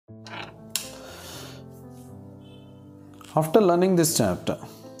After learning this chapter,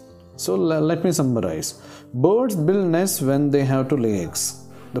 so let me summarize. Birds build nests when they have to lay eggs.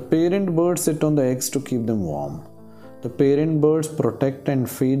 The parent birds sit on the eggs to keep them warm. The parent birds protect and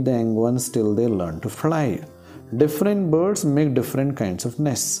feed the young ones till they learn to fly. Different birds make different kinds of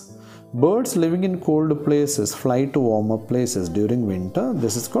nests. Birds living in cold places fly to warmer places during winter.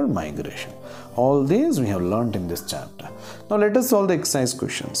 This is called migration. All these we have learnt in this chapter. Now let us solve the exercise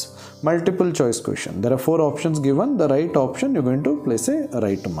questions. Multiple choice question. There are 4 options given. The right option you are going to place a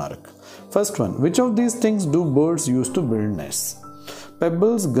right mark. First one. Which of these things do birds use to build nests?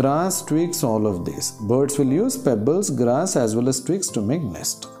 Pebbles, grass, twigs, all of these. Birds will use pebbles, grass as well as twigs to make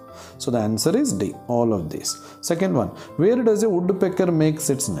nest. So the answer is D, all of these. Second one. Where does a woodpecker make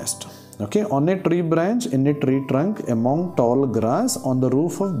its nest? Okay, on a tree branch, in a tree trunk, among tall grass, on the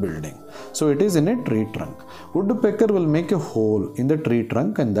roof of building. So it is in a tree trunk. Woodpecker will make a hole in the tree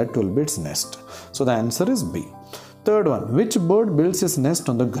trunk and that will be its nest. So the answer is B. Third one. Which bird builds its nest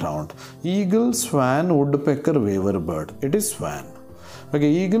on the ground? Eagle, swan, woodpecker, weaver bird. It is swan. Okay,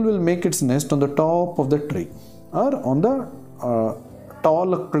 eagle will make its nest on the top of the tree or on the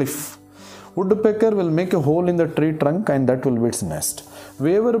tall cliff. Woodpecker will make a hole in the tree trunk and that will be its nest.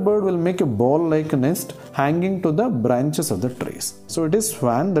 Weaver bird will make a ball-like nest hanging to the branches of the trees. So it is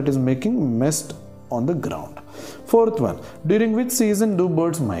swan that is making nest on the ground. Fourth one. During which season do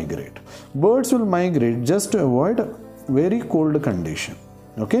birds migrate? Birds will migrate just to avoid very cold condition.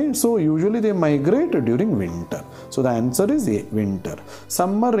 Okay, so usually they migrate during winter. So the answer is A, winter.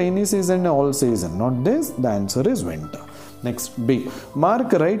 Summer, rainy season, all season. Not this, the answer is winter. Next, B.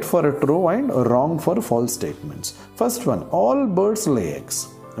 Mark right for a true and wrong for false statements. First one, all birds lay eggs.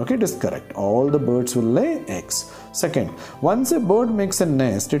 Okay, it is correct. All the birds will lay eggs. Second, once a bird makes a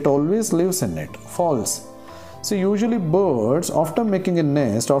nest, it always lives in it. False. So usually birds, after making a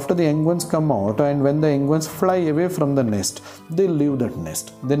nest, after the young ones come out and when the young ones fly away from the nest, they leave that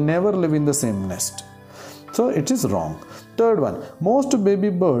nest. They never live in the same nest. So it is wrong. Third one, most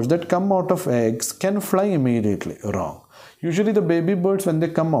baby birds that come out of eggs can fly immediately. Wrong. Usually the baby birds when they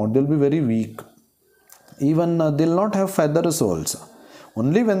come out, they'll be very weak. Even they'll not have feathers also.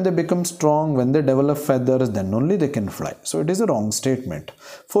 Only when they become strong, when they develop feathers, then only they can fly. So it is a wrong statement.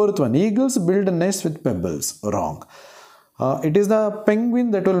 Fourth one, eagles build a nest with pebbles. Wrong. It is the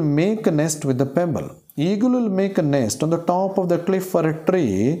penguin that will make a nest with the pebble. Eagle will make a nest on the top of the cliff or a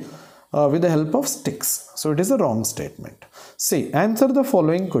tree with the help of sticks. So it is a wrong statement. C. Answer the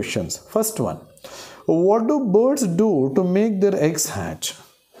following questions. First one. What do birds do to make their eggs hatch?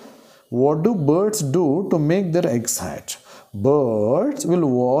 What do birds do to make their eggs hatch? Birds will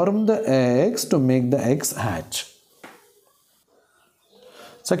warm the eggs to make the eggs hatch.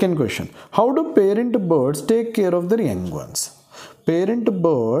 Second question. How do parent birds take care of their young ones? Parent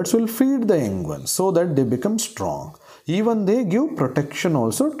birds will feed the young ones so that they become strong. Even they give protection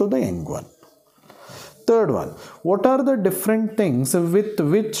also to the young one. Third one. What are the different things with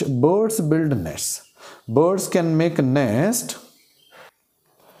which birds build nests? Birds can make a nest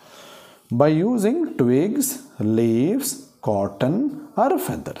by using twigs, leaves, cotton or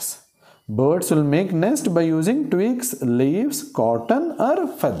feathers. Birds will make nest by using twigs, leaves, cotton or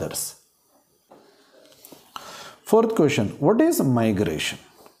feathers. Fourth question. What is migration?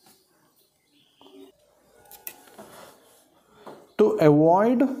 To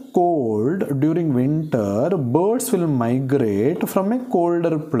avoid cold during winter, birds will migrate from a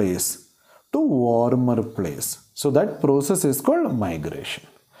colder place to warmer place. So that process is called migration.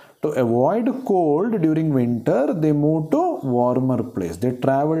 To avoid cold during winter, they move to warmer place. They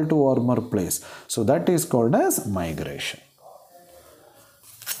travel to warmer place. So that is called as migration.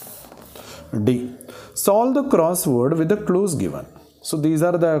 D. Solve the crossword with the clues given. So these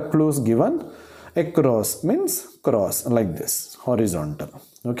are the clues given. Across means cross like this, horizontal.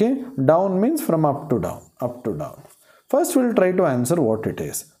 Okay. Down means from up to down, up to down. First we'll try to answer what it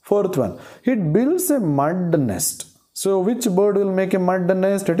is. Fourth one. It builds a mud nest. So which bird will make a mud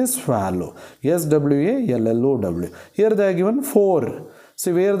nest? It is swallow. S-W-A-L-L-O-W. Here they are given 4.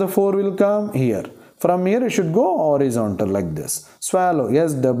 See where the 4 will come? Here. From here it should go horizontal like this. Swallow.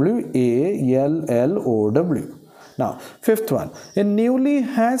 S-W-A-L-L-O-W. Now fifth one. A newly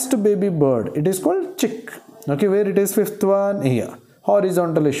hatched baby bird. It is called chick. Okay, where it is fifth one? Here.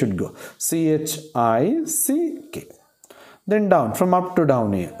 Horizontal it should go. C-H-I-C-K. Then down, from up to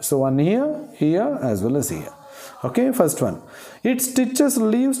down here. So one here, here as well as here. Okay, first one. It stitches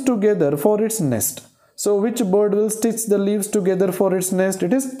leaves together for its nest. So which bird will stitch the leaves together for its nest?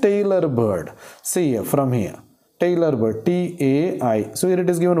 It is tailor bird. See here, from here. Tailor bird, T-A-I. So here it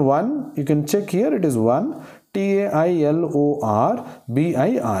is given 1. You can check here, it is 1. Tailor,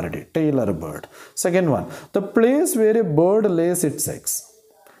 tailor bird. Second one, the place where a bird lays its eggs.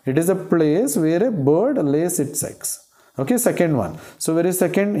 It is a place where a bird lays its eggs. Okay, second one. So where is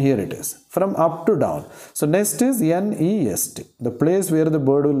second? Here it is. From up to down. So nest is N-E-S-T. The place where the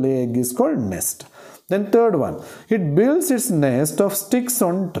bird will lay egg is called nest. Then third one, it builds its nest of sticks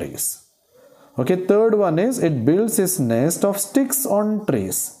on trees. Okay, third one is it builds its nest of sticks on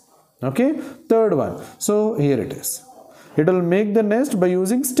trees. Okay, third one. So here it is. It will make the nest by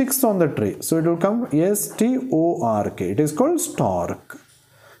using sticks on the tree. So it will come S-T-O-R-K. It is called stork.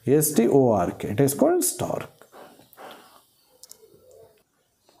 S-T-O-R-K. It is called stork.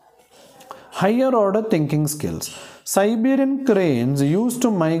 Higher order thinking skills. Siberian cranes used to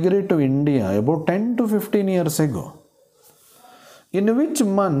migrate to India about 10 to 15 years ago. In which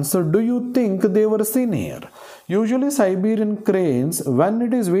months do you think they were seen here? Usually Siberian cranes, when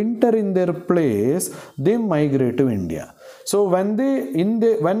it is winter in their place, they migrate to India. So when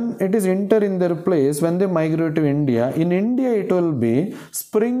it is winter in their place, when they migrate to India, in India it will be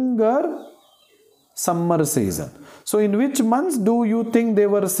spring or summer season. So in which months do you think they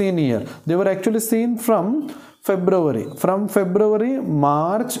were seen here? They were actually seen from February. From February,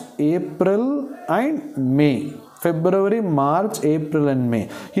 March, April and May. February, March, April and May.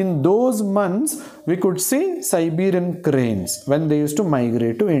 In those months, we could see Siberian cranes when they used to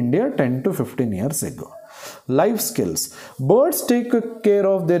migrate to India 10 to 15 years ago. Life skills. Birds take care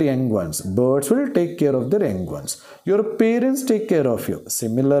of their young ones. Birds will take care of their young ones. Your parents take care of you.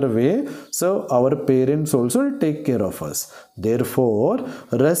 Similar way, so our parents also will take care of us. Therefore,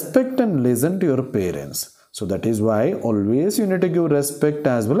 respect and listen to your parents. So that is why always you need to give respect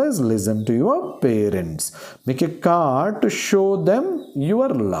as well as listen to your parents. Make a card to show them your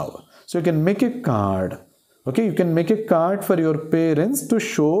love. So you can make a card. Okay, you can make a card for your parents to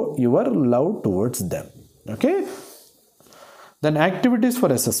show your love towards them. Okay. Then activities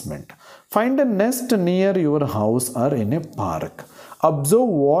for assessment. Find a nest near your house or in a park. Observe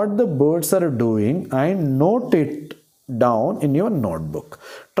what the birds are doing and note it down in your notebook.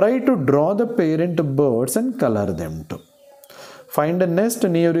 Try to draw the parent birds and color them too. Find a nest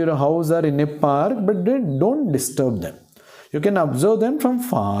near your house or in a park, but don't disturb them. You can observe them from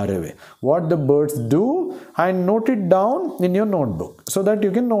far away. What the birds do and note it down in your notebook so that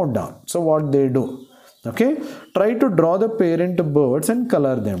you can note down. So what they do. Okay. Try to draw the parent birds and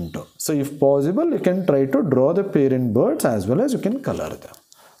color them too. So if possible, you can try to draw the parent birds as well as you can color them.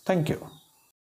 Thank you.